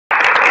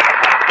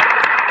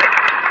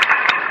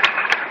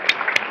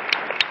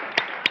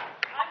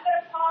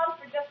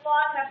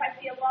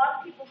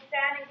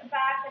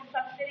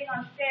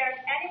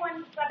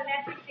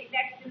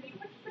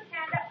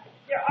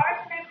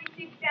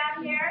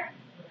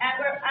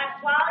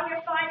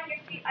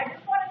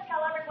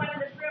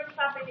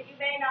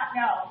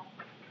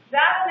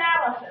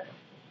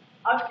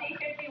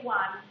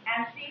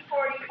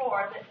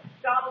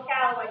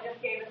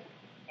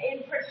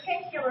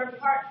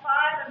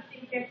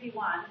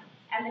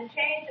and the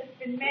change that's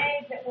been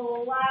made that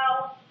will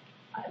allow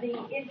the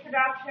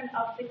introduction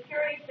of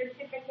security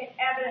certificate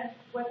evidence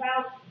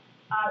without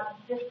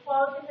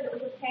disclosing that it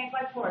was obtained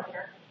by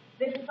torture.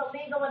 This is a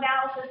legal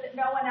analysis that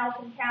no one else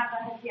in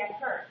Canada has yet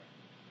heard.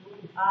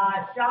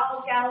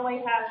 Donald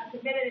Galloway has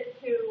submitted it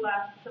to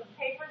some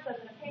papers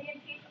as an opinion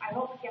piece. I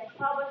hope it gets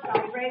published.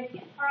 I'll be raising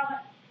it in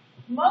Parliament.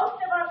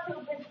 Most of us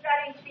who've been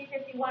studying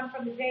C51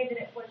 from the day that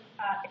it was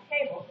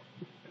tabled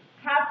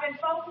have been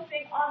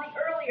focusing on the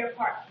earlier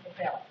parts of the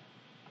bill.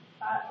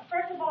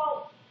 First of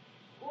all,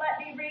 let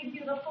me read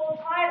you the full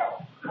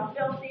title of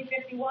Bill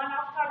C51.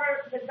 I'll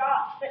cover the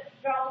dots that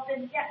Donald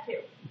didn't get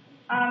to.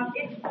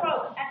 It's,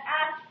 quote, an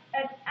act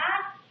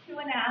to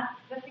enact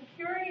the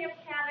Security of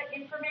Canada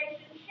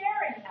Information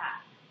Sharing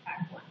Act.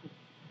 Excellent.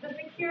 The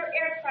Secure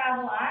Air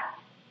Travel Act,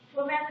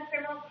 to amend the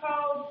Criminal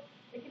Code,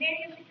 the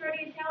Canadian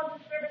Security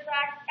Intelligence Service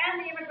Act,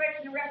 and the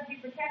Immigration and Refugee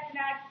Protection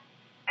Act,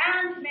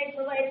 and to make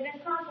related and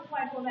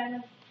consequential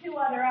amendments to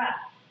other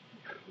acts.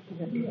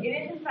 It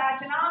is, in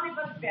fact, an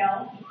omnibus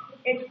bill.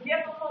 It's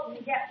difficult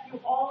to get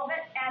through all of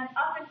it, and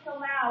up until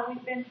now,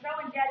 we've been so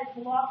indebted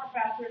to law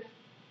professors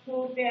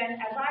who've been,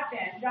 as I've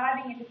been,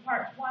 diving into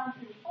parts 1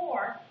 through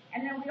 4,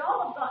 and then we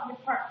all have gotten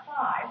to part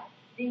 5,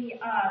 the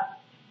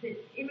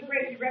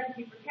Immigration and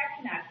Refugee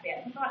Protection Act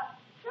bit. We thought,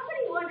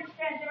 somebody who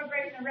understands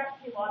immigration and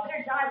refugee law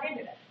better dive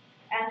into this.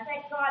 And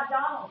thank God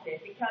Donald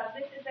did, because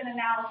this is an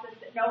analysis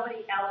that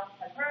nobody else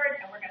has heard,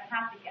 and we're going to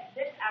have to get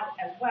this out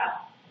as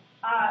well.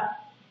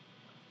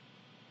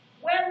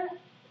 When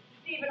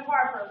Stephen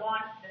Harper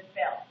launched this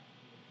bill,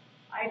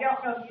 I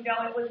don't know if you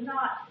know, it was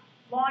not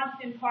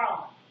launched in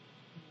Parliament.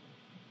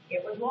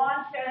 It was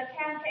launched at a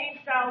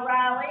campaign-style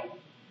rally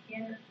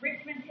in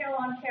Richmond Hill,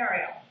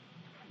 Ontario,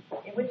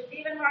 in which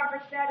Stephen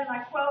Harper said, and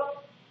I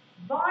quote,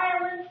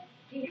 "Violent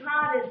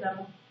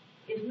jihadism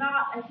is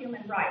not a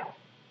human right.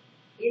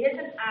 It is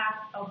an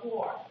act of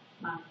war,"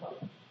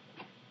 unquote.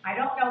 I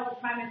don't know if the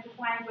Prime Minister's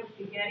language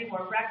could get any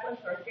more reckless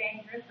or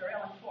dangerous or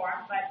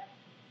ill-informed, but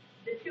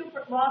the two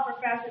law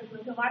professors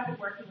with whom I've been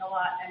working a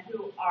lot and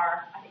who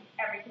are, I think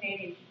every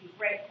Canadian should be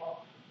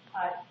grateful,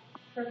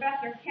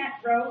 Professor Kent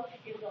Roach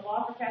is a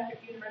law professor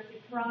at the University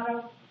of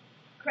Toronto,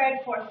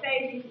 Craig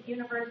Corsese is at the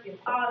University of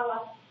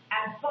Ottawa,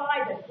 and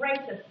by the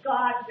grace of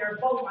God, they're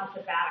both on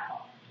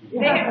sabbatical.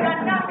 They have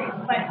done nothing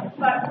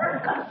but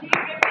work on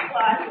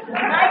C51,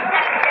 night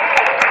and day.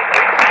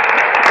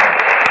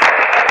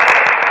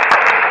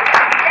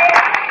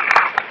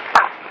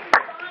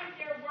 They find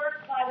their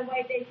work, by the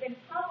way, they've been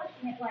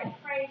publishing it like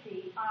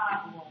crazy.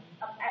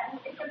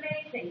 It's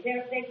amazing.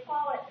 They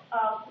call it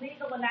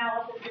legal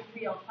analysis in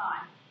real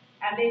time.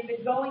 And they've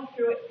been going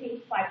through it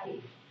piece by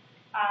piece.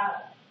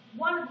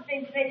 One of the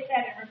things they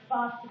said in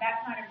response to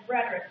that kind of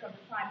rhetoric from the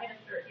Prime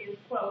Minister is,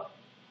 quote,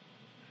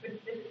 this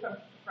is from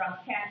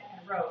Kent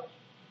and Roach,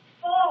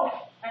 false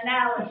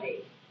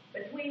analogies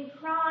between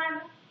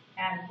crime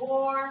and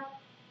war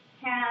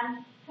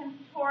can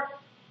contort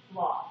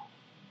law.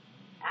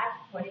 That's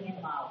putting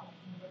it mildly.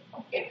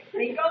 And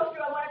he goes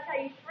through, I want to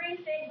tell you 3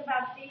 things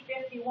about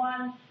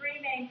C51, 3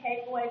 main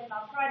takeaways, and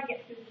I'll try to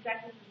get through the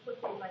sections as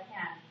quickly as I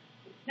can.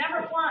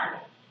 Number 1,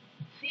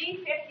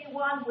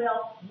 C51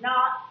 will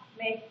not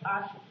make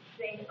us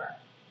safer.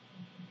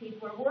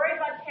 People are worried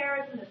about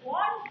terrorism. As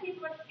long as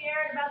people are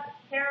scared about the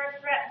terrorist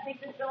threat and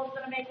think this bill is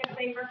going to make us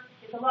safer,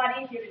 it's a lot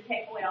easier to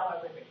take away all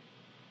our liberties.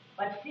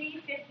 But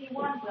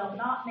C51 will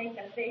not make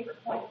us safer,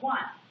 point 1.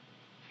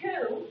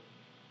 2,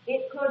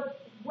 it could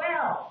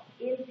well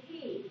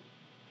impede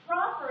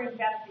proper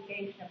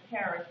investigation of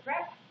terrorist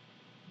threats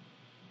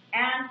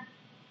and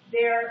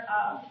their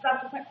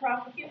subsequent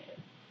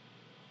prosecution.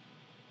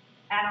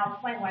 And I'll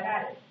explain why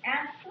that is.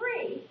 And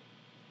 3,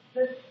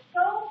 the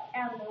scope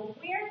and the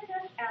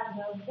weirdness and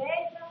the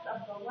vagueness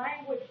of the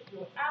language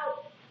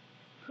throughout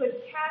could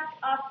catch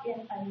up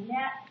in a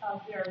net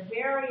of their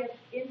various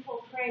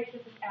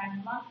infiltrations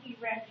and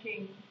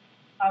monkey-wrenching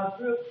of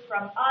groups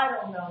from I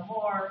don't know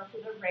more to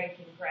the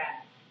raging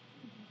grannies.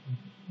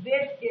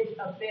 This is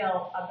a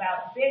bill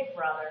about Big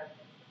Brother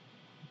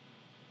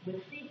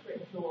with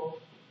secret tools,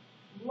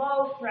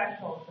 low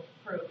thresholds of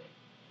proof,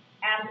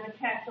 and the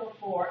potential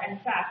for, in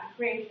fact, the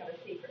creation of a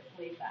secret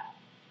police act.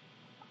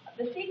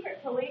 The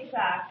Secret Police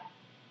Act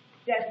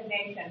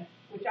designation,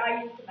 which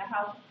I used in the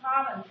House of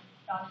Commons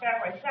on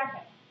February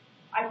 2nd,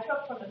 I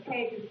took from the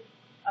pages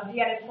of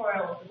the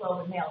editorial of the Globe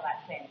and Mail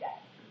that same day.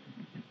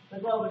 The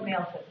Globe and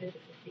Mail said this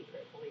is a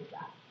secret police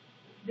act.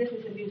 This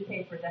is a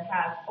newspaper that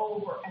has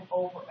over and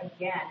over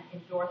again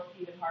endorsed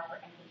Stephen Harper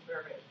and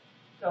conservatives.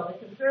 So the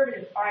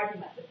conservatives'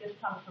 argument that this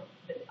comes from,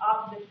 the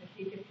opposition to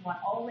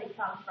C51 only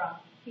comes from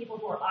people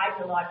who are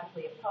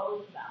ideologically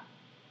opposed to them,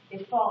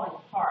 is falling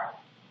apart.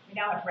 We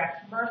now have Rex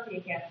Murphy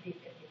against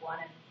C51,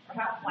 and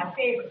perhaps my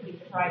favorite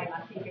piece of writing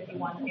on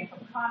C51 came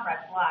from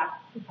Conrad Black.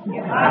 I'm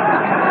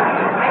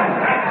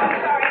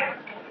sorry,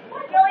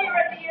 familiar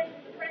as he is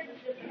with the prison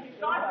system, he's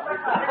gone to work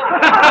on this.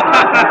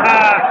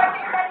 I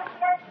think that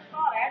supports his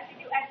thought. I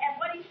actually do. And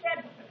what he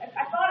said,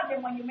 I thought of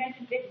him when you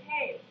mentioned Vic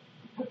Taves.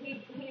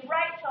 He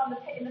writes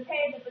in the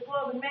page of the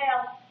Globe and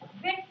Mail,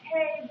 Vic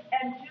Taves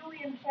and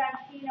Julian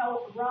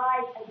shall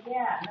rise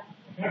again.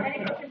 And then he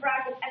puts in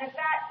brackets, and if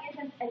that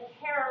isn't a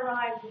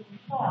terrorizing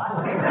thought,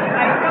 I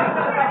don't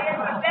know what is,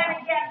 but then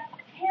again,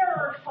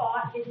 terror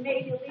thought is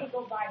made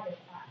illegal by this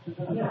act.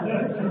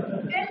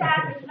 This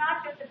act is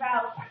not just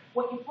about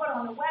what you put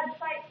on the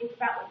website, it's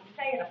about what you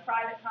say in a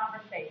private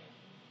conversation.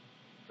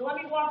 So let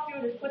me walk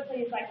through it as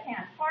quickly as I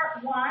can.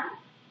 Part 1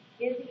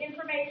 is the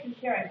information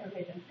sharing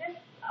provisions. This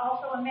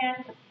also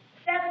amends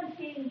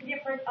 17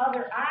 different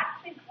other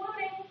acts,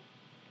 including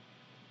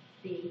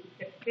the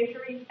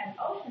Fisheries and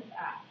Oceans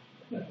Act.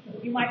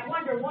 You might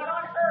wonder, what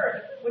on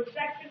earth would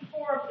Section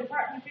 4 of the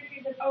Department of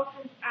Fisheries and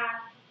Oceans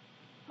Act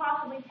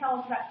possibly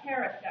tell us about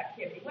terrorist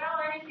activity? Well,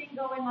 anything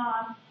going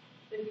on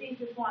that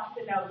CSIS wants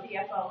to know,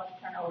 DFO must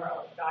turn over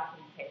all its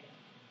documentation.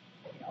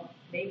 You know,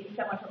 maybe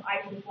someone from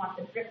ISIS wants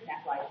a drip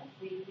net license.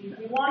 We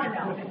want to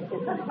know.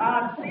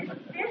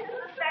 This is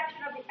a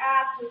section of the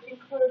Act which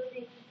includes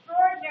the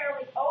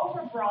extraordinarily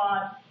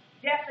overbroad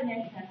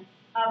definition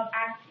of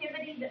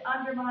activity that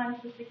undermines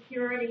the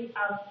security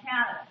of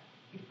Canada.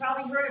 You've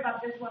probably heard about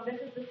this one. This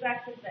is the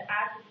section of the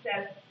Act that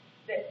says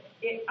that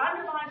it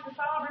undermines the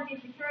sovereignty,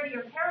 security,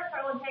 or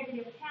territorial integrity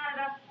of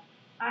Canada,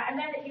 and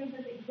then it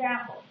uses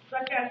examples,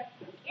 such as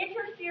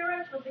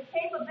interference with the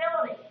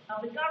capability of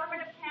the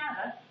Government of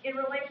Canada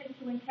in relation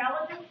to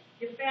intelligence,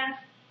 defense,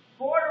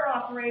 border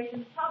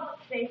operations,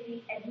 public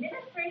safety,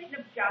 administration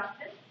of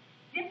justice,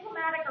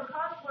 diplomatic or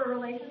consular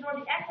relations, or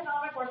the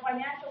economic or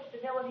financial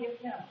stability of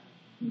Canada.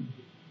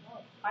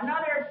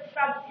 Another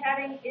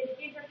subheading is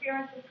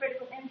interference with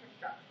critical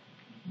infrastructure.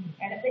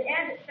 And at the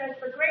end it says,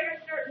 for greater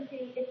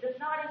certainty, it does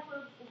not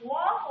include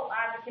lawful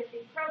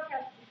advocacy,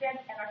 protest, dissent,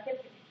 and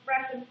artistic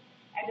expression.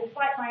 And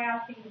despite my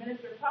asking the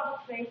Minister of Public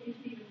Safety,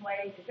 Stephen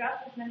Blady, the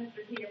Justice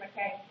Minister, Peter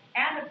MacKay,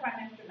 and the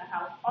Prime Minister in the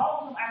House,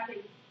 all of whom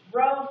actually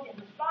wrote in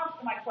response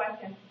to my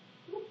question,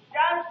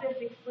 does this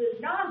exclude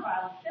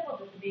nonviolent civil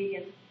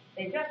disobedience?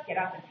 They just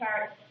get up and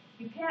chart.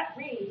 You can't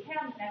read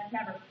 10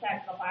 members of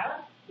sexual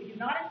violence. We do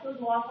not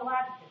include lawful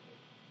advocacy.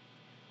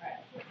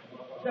 Right.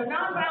 So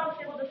nonviolent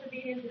civil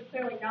disobedience is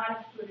clearly not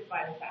excluded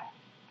by this act.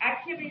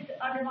 Activities that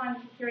undermine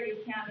the security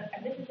of Canada,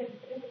 and this is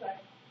a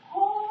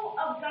whole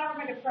of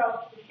government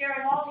approach to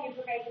sharing all the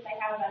information they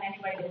have about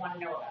anybody they want to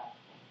know about.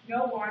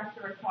 No warrants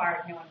are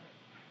required. No one.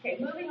 Okay,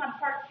 moving on.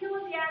 Part 2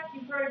 of the act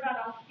you've heard about.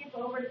 I'll skip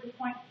over to this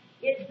point.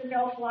 It's the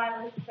no-fly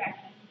list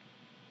section.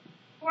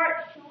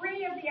 Part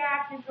 3 of the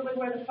Act is really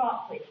where the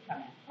soft pleas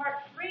come in.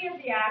 Part 3 of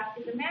the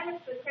Act is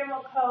amendments to the criminal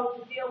code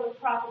to deal with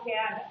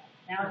propaganda.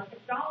 Now, as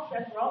Donald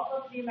says, we're all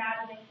supposed to be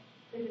imagining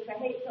this is a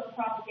hate-filled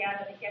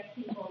propaganda that gets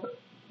people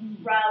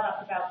riled up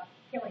about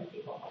killing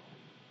people.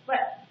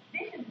 But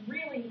this is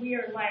really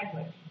weird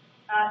language.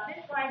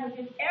 This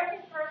language is every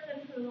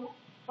person who,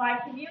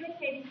 by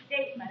communicating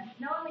statements,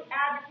 knowingly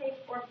advocates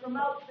or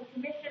promotes the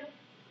commission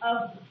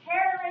of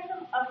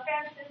terrorism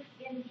offenses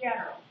in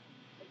general.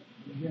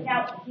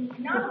 Now,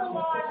 none of the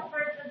law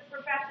experts and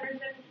professors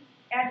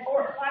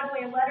or, by the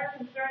way, a letter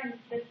concerning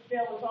this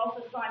bill was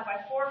also signed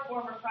by 4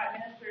 former prime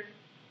ministers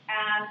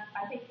and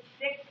I think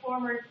 6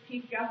 former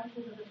chief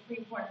justices of the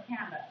Supreme Court of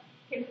Canada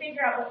can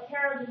figure out what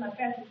terrorism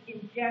offenses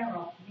in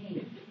general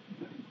means.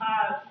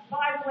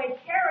 By the way,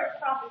 terrorist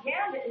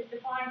propaganda is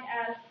defined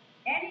as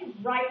any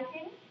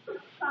writing,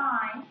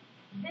 sign,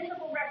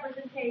 visible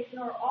representation,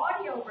 or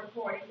audio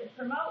recording that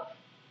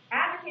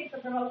advocates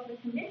or promotes the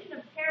commission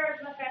of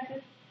terrorism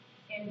offenses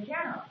in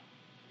general.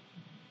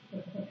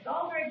 It's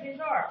all very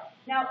bizarre.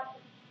 Now,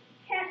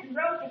 Kent and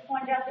Rocha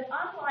point out that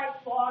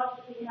unlike laws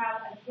that we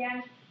have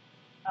against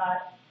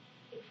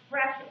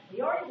expression,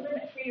 we already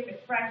limit freedom of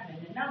expression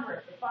in a number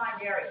of defined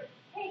areas.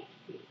 Hate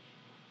speech,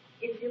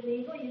 it's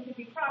illegal, you can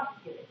be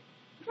prosecuted.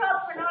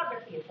 Child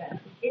pornography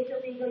offenses, it's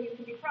illegal, you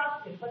can be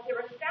prosecuted. But there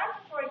are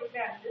statutory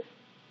defenses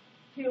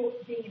to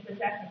being in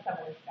possession of some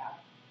of this stuff.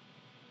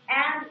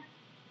 And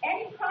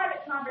any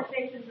private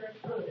conversations are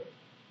excluded.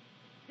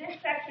 This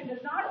section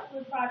does not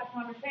exclude private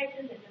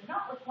conversations. It does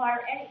not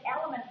require any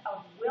element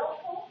of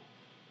willful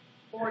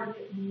or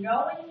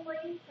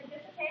knowingly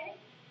participating.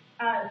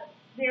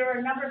 There are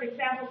a number of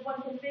examples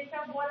one can think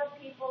of. What of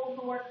people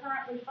who are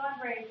currently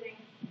fundraising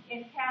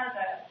in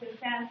Canada to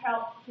send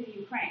help to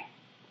Ukraine?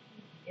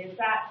 Is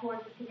that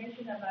towards the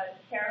commission of a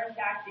terrorist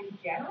act in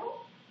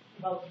general?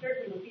 Well, it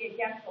certainly would be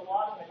against the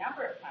laws of a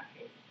number of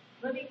countries.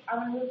 I'm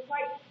going to move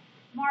quite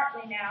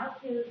smartly now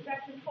to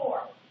Section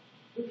 4.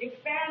 Which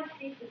expands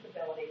CSIS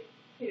abilities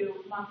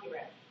to monkey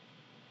wrench.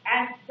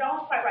 And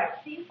Donald's quite right.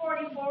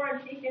 C44 and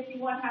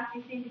C51 have to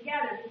be seen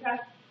together because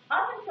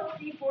up until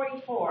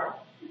C44,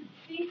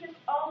 CSIS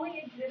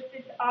only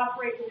existed to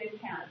operate within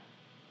Canada.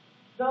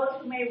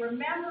 Those who may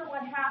remember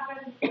what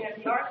happened when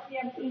the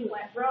RCMP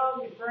went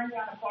rogue and burned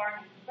down a barn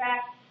in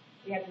Quebec,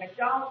 we had the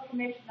MacDonald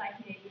Commission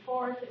in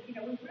 1984, said,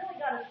 we've really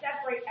got to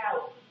separate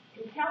out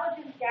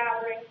intelligence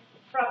gathering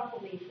from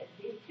policing.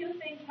 These two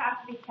things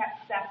have to be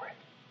kept separate.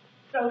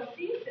 So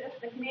CSIS,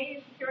 the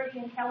Canadian Security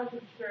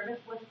Intelligence Service,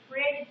 was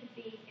created to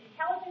be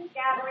intelligence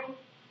gathering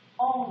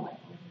only,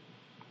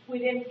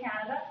 within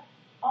Canada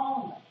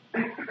only.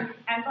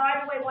 And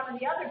by the way, one of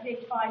the other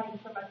big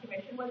findings from a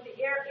commission was the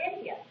Air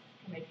India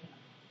Commission.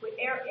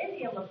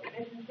 India looked at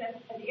this and said,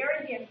 and the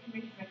Air India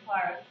Commission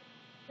inquired,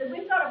 said,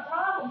 we've got a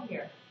problem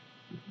here.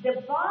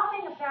 The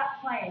bombing of that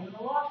plane,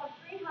 the loss of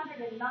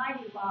 390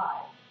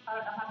 lives, I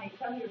don't know how many,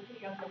 some of you are too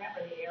young to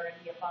remember the Air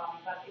India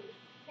bombing, but it was,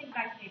 I think,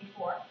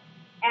 1984.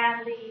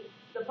 And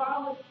the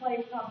bomb was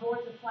placed on board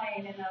the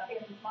plane in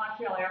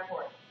Montreal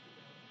Airport.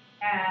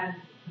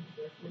 And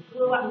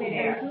flew up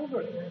midair.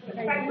 Vancouver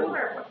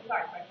Airport.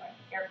 Sorry.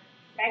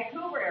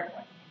 Vancouver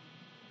Airport.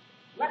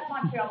 Left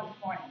Montreal this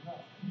morning.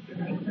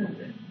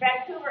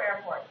 Vancouver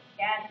Airport.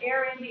 And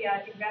Air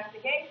India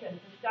investigation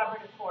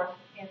discovered, of course,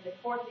 in the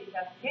course of the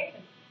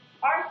investigation,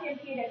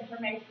 RCMP had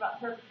information about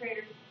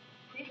perpetrators.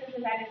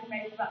 CSIS had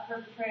information about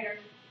perpetrators.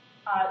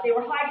 They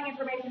were hiding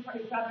information from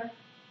each other.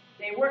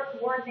 They weren't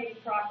coordinating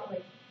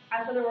properly.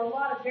 And so there were a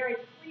lot of very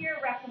clear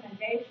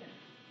recommendations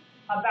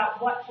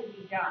about what should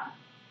be done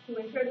to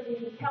ensure that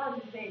these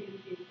intelligence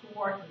agencies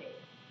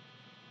coordinate.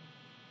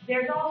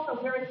 There's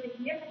also very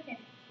significant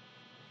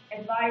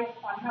advice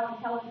on how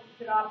intelligence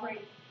should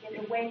operate in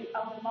the wake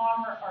of the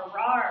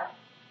Maher-Arar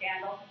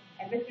scandal.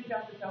 And Mr.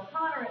 Justice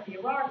O'Connor in the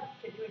Arar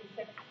situation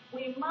said,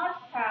 we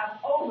must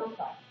have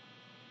oversight.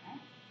 Okay?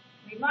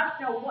 We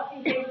must know what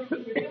these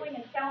agencies are doing,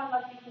 and someone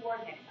must be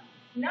coordinating them.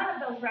 None of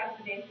those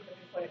recommendations have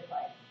been put in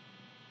place.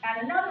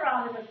 And another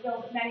omnibus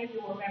bill that many of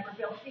you will remember,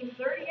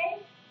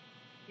 BillC51,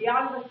 the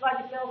omnibus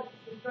budget bill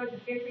that destroyed the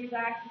Fisheries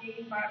Act, the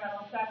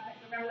environmental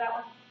assessment, remember that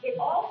one? It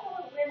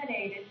also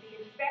eliminated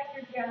the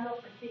Inspector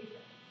General for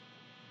CSIS,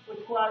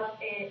 which was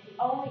the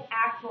only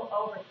actual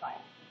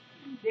oversight.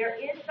 There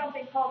is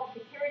something called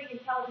the Security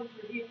Intelligence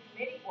Review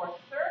Committee, or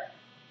CERC,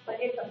 but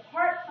it's a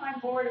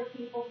part-time board of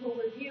people who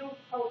review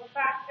post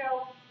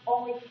facto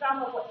only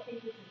some of what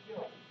CSIS is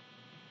doing.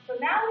 So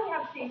now we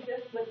have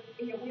CSIS with,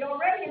 we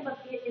already in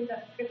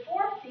the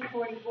before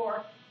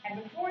C44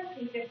 and before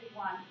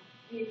C51,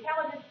 the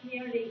intelligence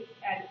community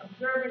and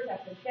observers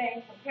have been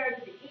saying,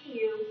 compared to the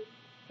EU,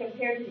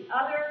 compared to the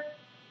other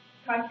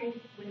countries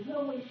with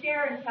whom we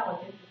share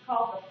intelligence, it's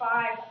called the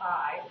Five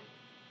Eyes,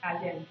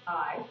 as in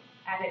eyes,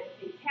 and it's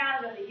the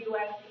Canada, the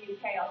US, the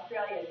UK,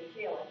 Australia, and New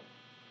Zealand.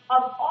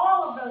 Of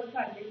all of those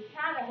countries,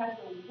 Canada has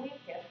the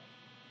weakest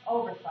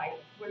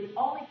oversight. We're the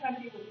only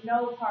country with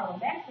no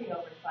parliamentary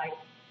oversight,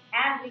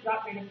 and we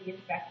got rid of the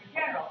Inspector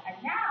General. And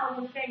now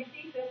we're saying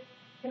CSIS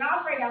can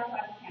operate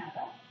outside of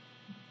Canada.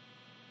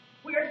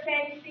 We are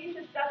saying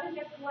CSIS doesn't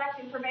just collect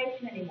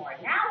information anymore.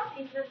 Now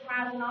CSIS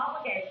has an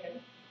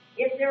obligation,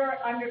 if there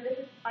are this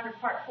is under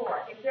part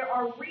 4, if there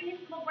are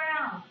reasonable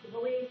grounds to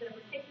believe that a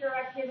particular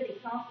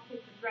activity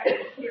constitutes a threat to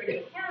the security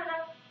of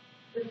Canada,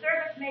 the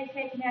service may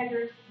take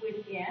measures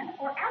within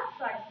or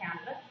outside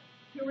Canada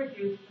to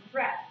reduce the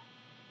threat.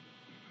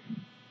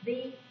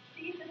 The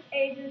CSIS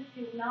agents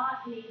do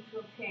not need to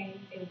obtain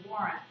a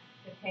warrant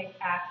to take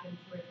action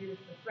to reduce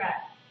the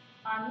threat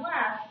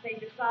unless they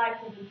decide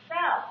for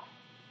themselves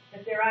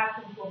that their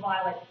actions will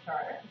violate the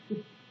Charter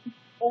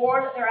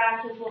or that their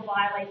actions will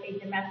violate a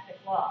domestic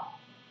law.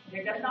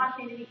 There does not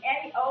seem to be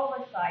any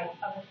oversight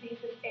of a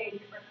CSIS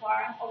agent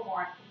requiring a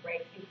warrant to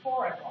break a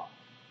foreign law.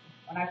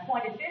 When I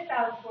pointed this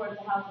out towards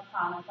the House of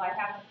Commons, I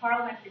have the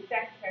Parliamentary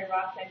Secretary,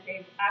 Roxanne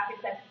James, after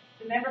said,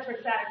 the member for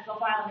Status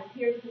Island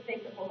appears to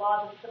think that the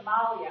laws of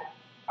Somalia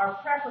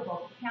are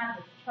preferable to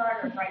Canada's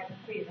Charter of Rights and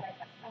Freedoms.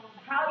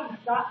 How he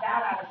got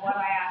that out of what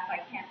I asked,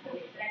 I can't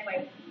believe. But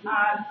anyway,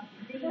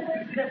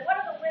 what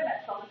are the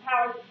limits on the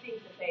powers of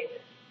CSIS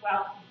agents?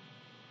 Well,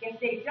 if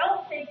they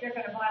don't think they're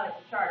going to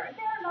violate the Charter, and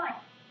bear in mind,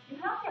 you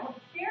have to have a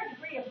fair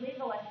degree of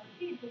legal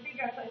expertise to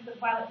figure out something's going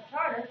to violate the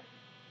Charter.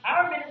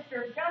 Our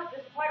Minister of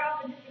Justice quite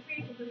often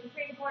disagrees with the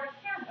Supreme Court of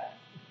Canada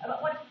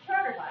about what's the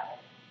Charter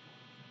violation.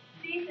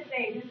 CSIS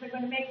agents are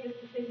going to make this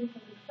decision for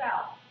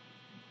themselves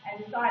and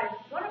decide if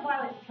it's going to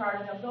violate the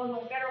Charter, they'll go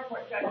to a federal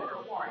court judge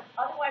for a warrant.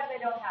 Otherwise, they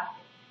don't have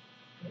to.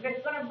 If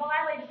it's going to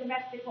violate a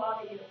domestic law,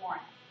 they need a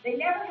warrant. They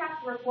never have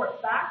to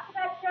report back to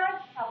that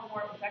judge how the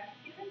warrant was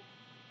executed,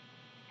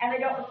 and they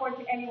don't report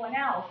to anyone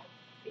else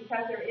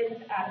because there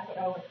isn't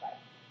adequate oversight.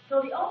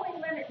 So the only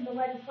limit in the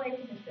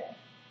legislation is this.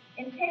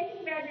 In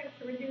taking measures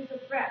to reduce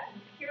the threat to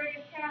the security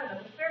of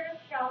Canada, the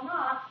service shall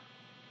not,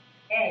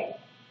 A,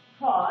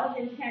 cause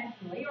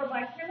intentionally or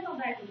by criminal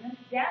negligence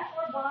death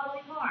or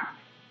bodily harm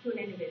to an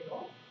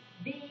individual,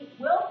 B,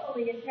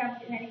 willfully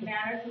attempt in any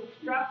manner to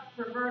obstruct,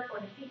 pervert, or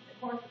defeat the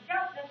course of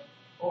justice,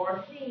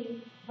 or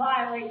C,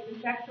 violate the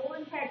sexual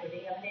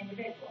integrity of an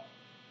individual.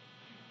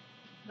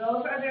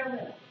 Those are their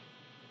limits.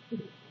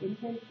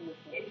 Intentionally.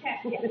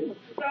 Yes.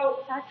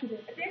 So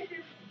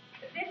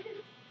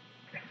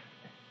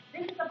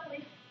this is a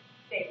police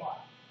state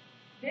law.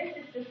 This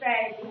is to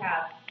say we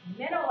have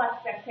minimal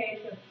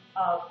expectations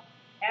of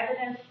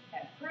evidence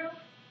and proof.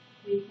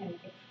 We can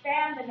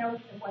expand the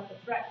notion of what the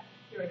threat to the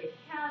security of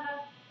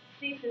Canada.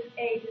 CSIS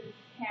agents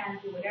can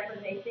do whatever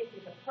they think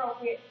is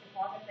appropriate as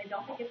long as they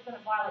don't think it's going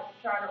to violate the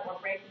Charter or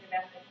break the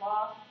domestic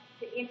law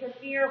to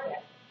interfere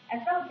with.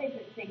 And some things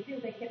that they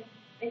do, they can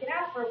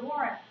ask for a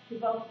warrant to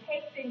both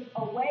take things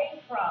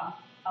away from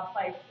a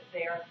place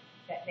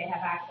that they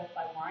have access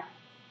by warrant,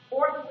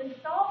 or to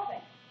install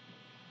things.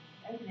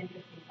 That's an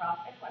interesting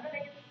prospect. Why do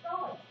they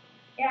install it?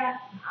 And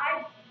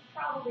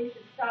probably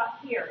should stop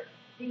here.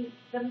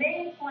 The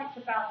main points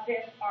about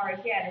this are,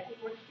 again,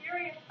 if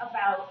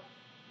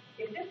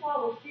this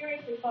law was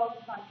seriously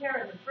focused on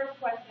terrorism, first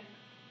question,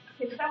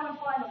 can someone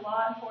find a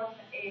law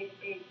enforcement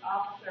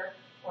officer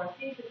or a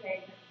CSIS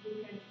agent who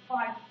can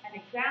find an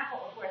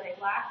example of where they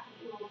lack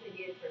the tools they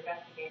need for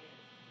investigation?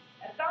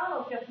 As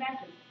Donald just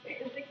mentioned,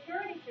 the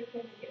security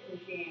certificate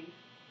regimes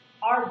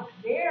are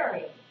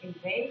very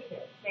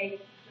invasive. They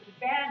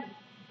suspend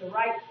the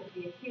rights of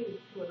the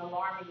accused to an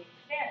alarming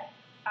extent.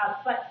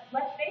 But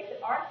let's face it,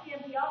 our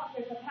CMP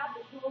officers have had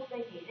the tools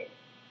they needed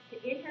to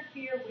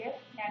interfere with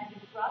and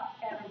disrupt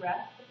and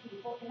arrest the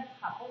people in a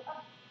couple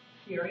of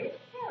serious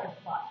terrorist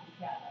plots in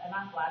Canada. And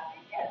I'm glad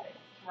they did. The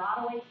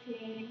Toronto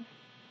 18,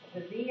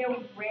 the Via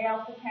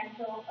Rail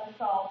potential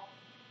assault.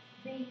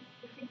 The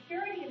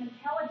security and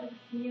intelligence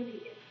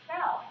community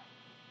itself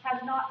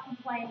has not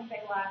complained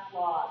they lack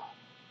laws.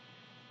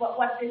 But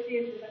what this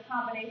is a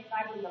combination,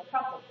 I believe, of a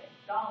couple of things.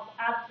 Donald's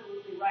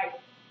absolutely right.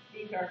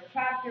 These are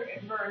chapter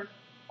and verse,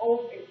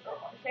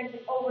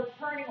 essentially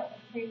overturning what the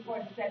Supreme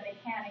Court has said they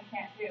can and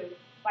can't do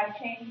by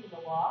changing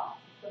the law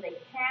so they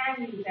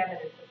can use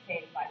evidence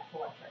obtained by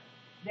torture.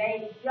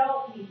 They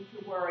don't need to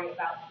worry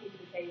about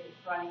CSIS agents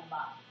running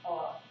amok,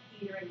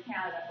 either in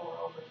Canada or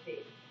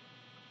overseas.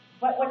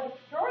 But what's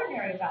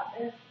extraordinary about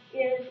this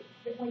is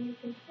that when you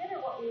consider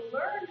what we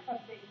learned from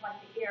things like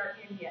the Air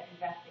India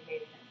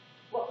investigation,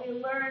 what we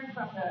learned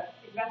from the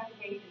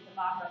investigation to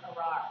Maher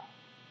Arar,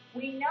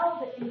 we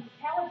know that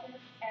intelligence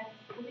and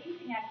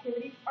policing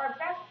activities are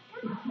best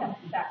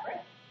kept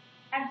separate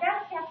and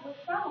best kept with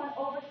someone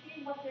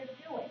overseeing what they're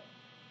doing.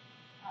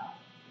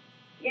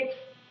 It's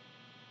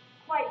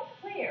quite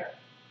clear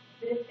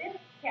that if this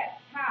gets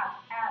passed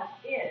as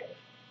is,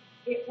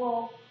 it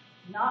will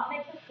not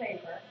make us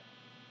safer.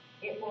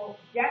 It will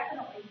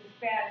definitely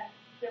suspend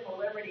civil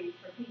liberties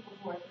for people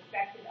who are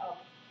suspected of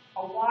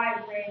a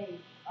wide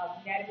range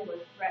of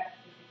nebulous threats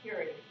to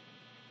security.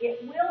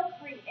 It will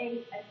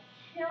create a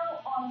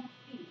chill on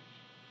speech.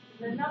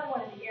 This is another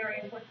one of the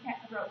areas where Kent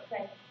wrote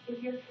saying,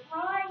 if you're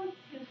trying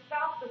to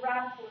stop the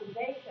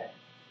radicalization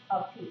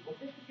of people,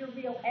 this is your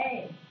real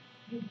aim,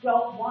 you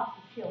don't want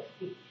to chill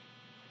speech.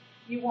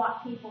 You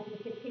want people to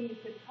continue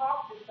to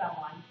talk to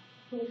someone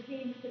who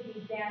seems to be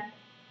bent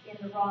in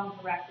the wrong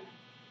direction.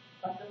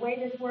 But the way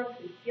this works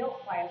is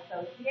guilt by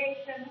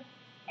association,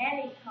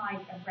 any kind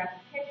of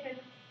repetition,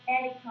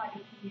 any kind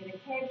of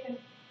communication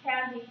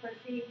can be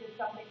perceived as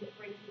something that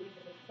brings you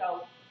into the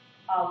scope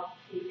of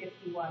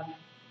C51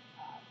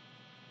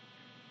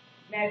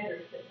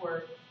 measures that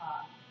were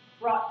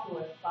brought to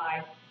us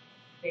by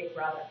Big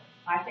Brother.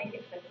 I think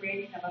it's the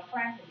creation of a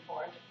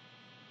Frankenforce.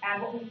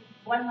 And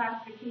one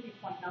last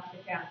strategic point, and I'll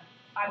sit down.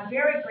 I'm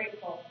very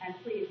grateful and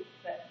pleased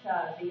that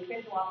the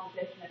official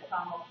opposition at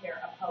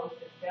Obamacare opposed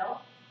this bill.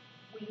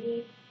 We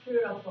need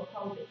Trudeau to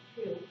oppose it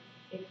too.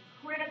 It's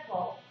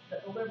critical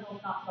that the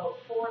Liberals not vote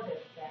for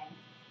this thing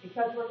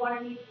because we're going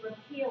to need to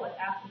repeal it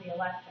after the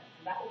election,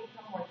 and that will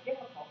become more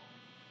difficult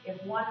if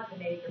one of the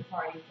major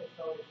parties has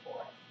voted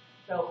for it.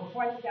 So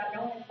before I sit down,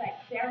 I want to thank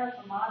Sarah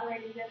for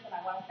moderating this, and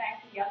I want to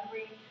thank the Young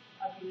Greens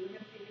of the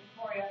University of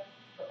Victoria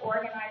for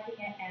organizing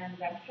it, and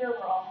I'm sure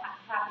we're all